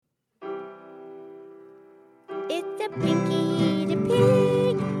It's the Pinky the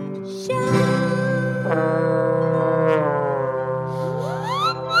Pig Show.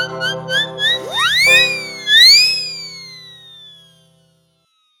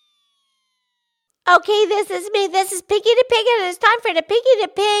 Okay, this is me. This is Pinky the Pig, and it's time for the Pinky the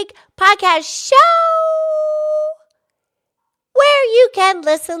Pig Podcast Show, where you can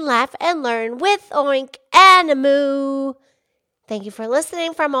listen, laugh, and learn with Oink and a Moo. Thank you for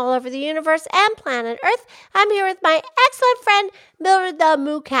listening from all over the universe and planet Earth. I'm here with my excellent friend, Mildred the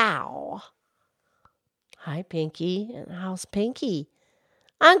Moo Cow. Hi, Pinky. And how's Pinky?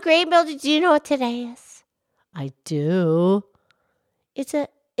 I'm great, Mildred. Do you know what today is? I do. It's a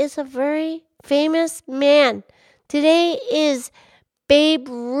very famous man. Today is Babe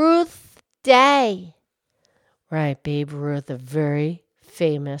Ruth Day. Right, Babe Ruth, a very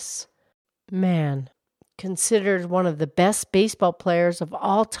famous man. Considered one of the best baseball players of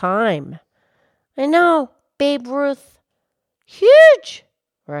all time. I know, Babe Ruth. Huge.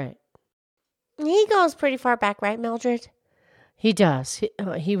 Right. He goes pretty far back, right, Mildred? He does.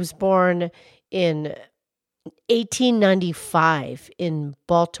 He was born in 1895 in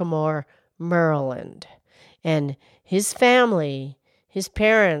Baltimore, Maryland. And his family, his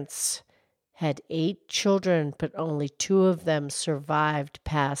parents, had 8 children, but only 2 of them survived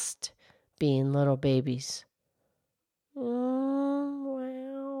past being little babies. Wow.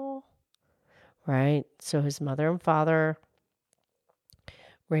 Right? So his mother and father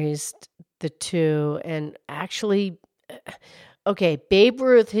raised the 2. And actually, okay, Babe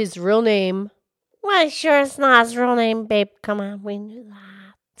Ruth, his real name. Well, sure, it's not his real name, babe. Come on, we knew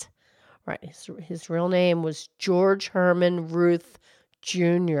that. Right, his real name was George Herman Ruth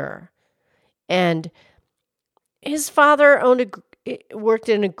Jr. And his father worked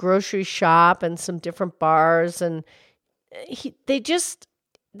in a grocery shop and some different bars, and they just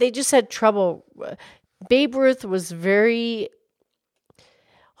had trouble. Babe Ruth was very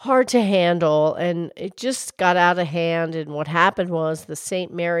hard to handle, and it just got out of hand. And what happened was the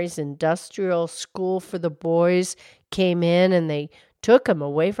St. Mary's Industrial School for the Boys came in, and they took him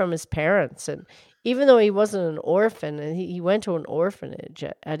away from his parents. And even though he wasn't an orphan, and he went to an orphanage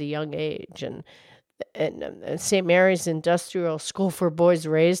at a young age, and St. Mary's Industrial School for Boys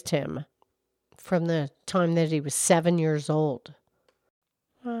raised him from the time that he was 7 years old.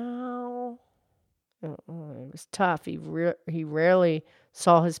 Wow. It was tough. He rarely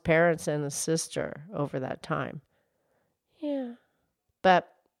saw his parents and his sister over that time. Yeah.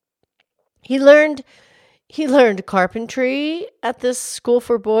 But he learned carpentry at this school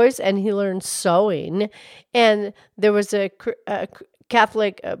for boys, and he learned sewing. And there was a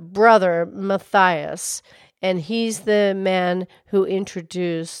Catholic brother, Matthias, and he's the man who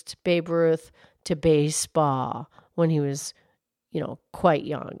introduced Babe Ruth to baseball when he was, quite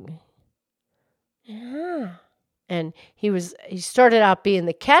young. Yeah. And he started out being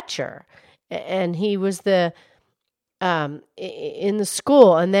the catcher, and he was in the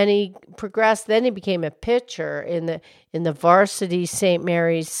school, and then he progressed. Then he became a pitcher in the varsity St.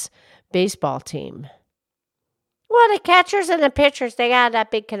 Mary's baseball team. Well, the catchers and the pitchers, they got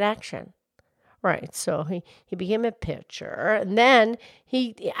that big connection. Right, so he became a pitcher, and then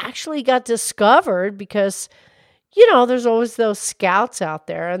he actually got discovered because, there's always those scouts out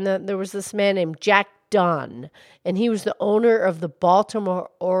there, and there was this man named Jack Dunn, and he was the owner of the Baltimore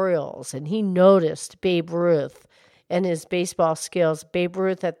Orioles, and he noticed Babe Ruth and his baseball skills. Babe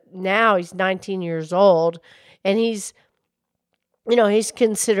Ruth, now he's 19 years old, and he's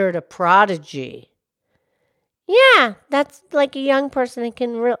considered a prodigy. Yeah, that's like a young person that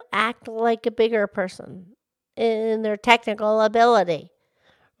can act like a bigger person in their technical ability.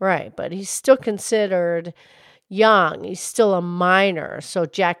 Right, but he's still considered young. He's still a minor. So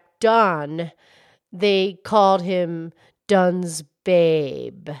Jack Dunn, they called him Dunn's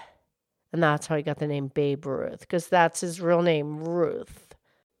Babe. And that's how he got the name Babe Ruth, because that's his real name, Ruth.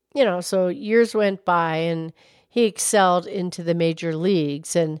 So years went by, and he excelled into the major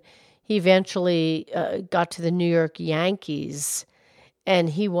leagues, and he eventually got to the New York Yankees, and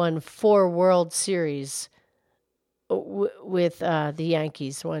he won 4 World Series with the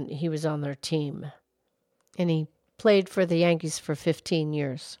Yankees when he was on their team. And he played for the Yankees for 15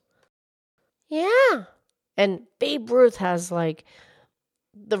 years. Yeah. And Babe Ruth has, the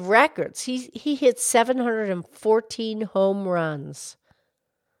records. He hit 714 home runs.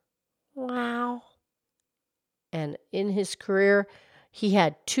 Wow. And in his career, he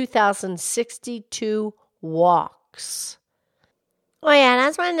had 2,062 walks. Oh, yeah,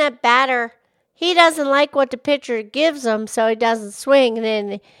 that's when that batter, he doesn't like what the pitcher gives him, so he doesn't swing, and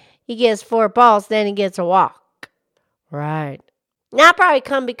then he gets 4 balls, then he gets a walk. Right. That probably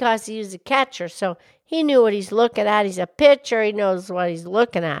come because he was a catcher, so he knew what he's looking at. He's a pitcher. He knows what he's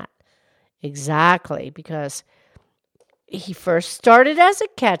looking at. Exactly, because he first started as a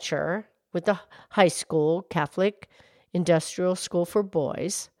catcher with the high school, Catholic Industrial School for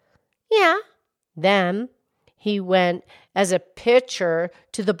Boys. Yeah. Then he went as a pitcher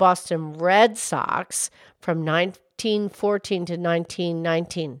to the Boston Red Sox from 1914 to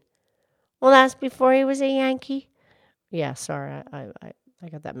 1919. Well, that's before he was a Yankee. Yeah, sorry, I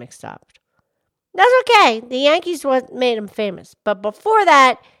got that mixed up. That's okay. The Yankees what made him famous. But before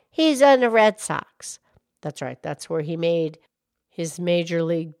that, he's in the Red Sox. That's right. That's where he made his major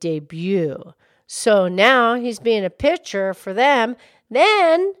league debut. So now he's being a pitcher for them.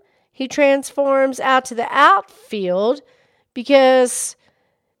 Then he transforms out to the outfield because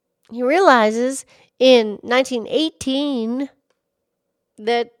he realizes in 1918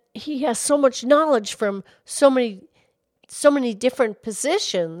 that he has so much knowledge from so many different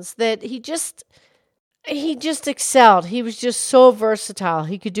positions that he just excelled. He was just so versatile.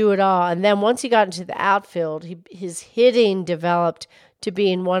 He could do it all. And then once he got into the outfield, his hitting developed to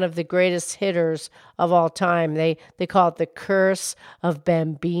being one of the greatest hitters of all time. They call it the curse of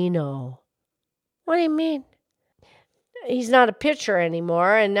Bambino. What do you mean? He's not a pitcher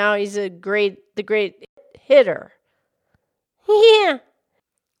anymore, and now he's the great hitter. Yeah.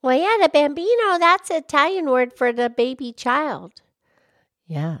 Well, yeah, the Bambino, that's the Italian word for the baby child.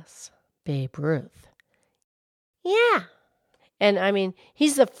 Yes, Babe Ruth. Yeah. And, I mean,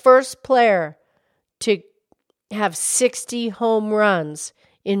 he's the first player to have 60 home runs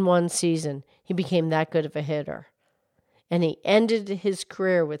in one season. He became that good of a hitter. And he ended his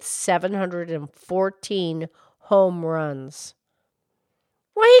career with 714 home runs.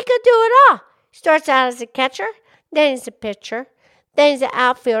 Well, he could do it all. He starts out as a catcher, then he's a pitcher, then he's an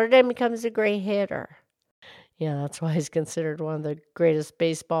outfielder, then becomes a great hitter. Yeah, that's why he's considered one of the greatest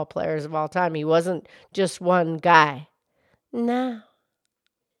baseball players of all time. He wasn't just one guy. No.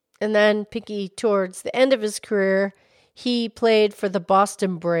 And then, Pinky, towards the end of his career, he played for the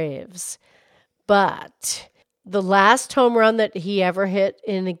Boston Braves. But the last home run that he ever hit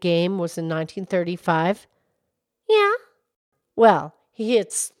in a game was in 1935. Yeah. Well, he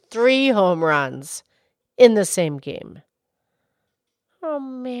hits 3 home runs in the same game. Oh,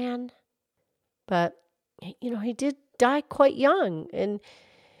 man. But, he did die quite young. And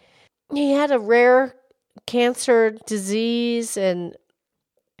he had a rare cancer disease. And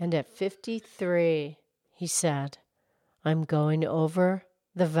at 53, he said, "I'm going over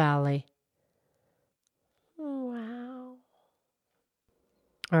the valley." Wow.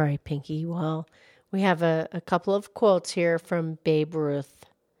 All right, Pinky. Well, we have a couple of quotes here from Babe Ruth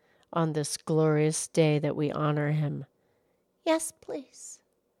on this glorious day that we honor him. Yes, please.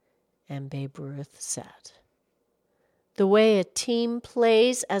 And Babe Ruth said, "The way a team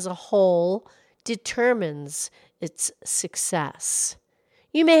plays as a whole determines its success.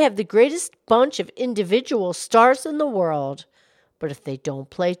 You may have the greatest bunch of individual stars in the world, but if they don't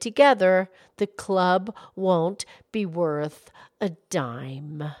play together, the club won't be worth a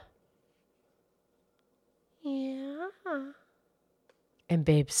dime." Yeah. And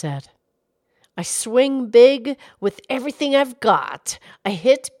Babe said, "I swing big with everything I've got. I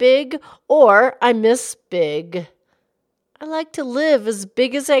hit big or I miss big. I like to live as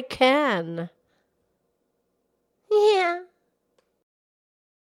big as I can." Yeah.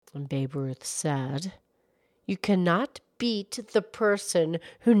 And Babe Ruth said, "You cannot beat the person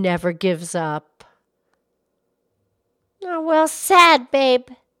who never gives up." Oh, well said, Babe.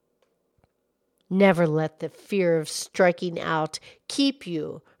 Never let the fear of striking out keep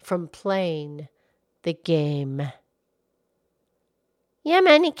you from playing the game. Yeah,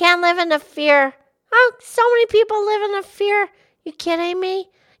 man, you can't live in the fear. Oh, so many people live in the fear. You kidding me?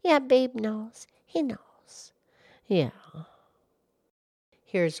 Yeah, Babe knows. He knows. Yeah.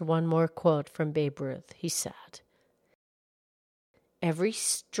 Here's one more quote from Babe Ruth. He said, "Every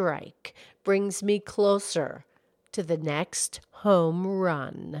strike brings me closer to the next home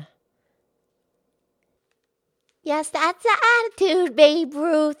run." Yes, that's the attitude, Babe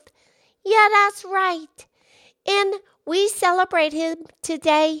Ruth. Yeah, that's right. And we celebrate him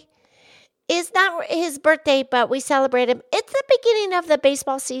today. It's not his birthday, but we celebrate him. It's the beginning of the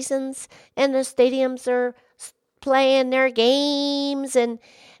baseball seasons, and the stadiums are playing their games, and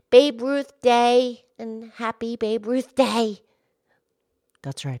Babe Ruth Day, and happy Babe Ruth Day.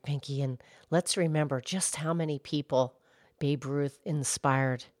 That's right, Pinky, and let's remember just how many people Babe Ruth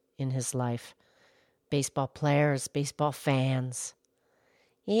inspired in his life. Baseball players, baseball fans.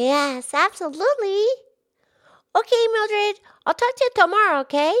 Yes, absolutely. Okay, Mildred, I'll talk to you tomorrow,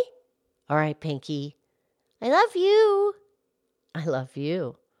 okay? All right, Pinky. I love you. I love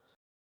you.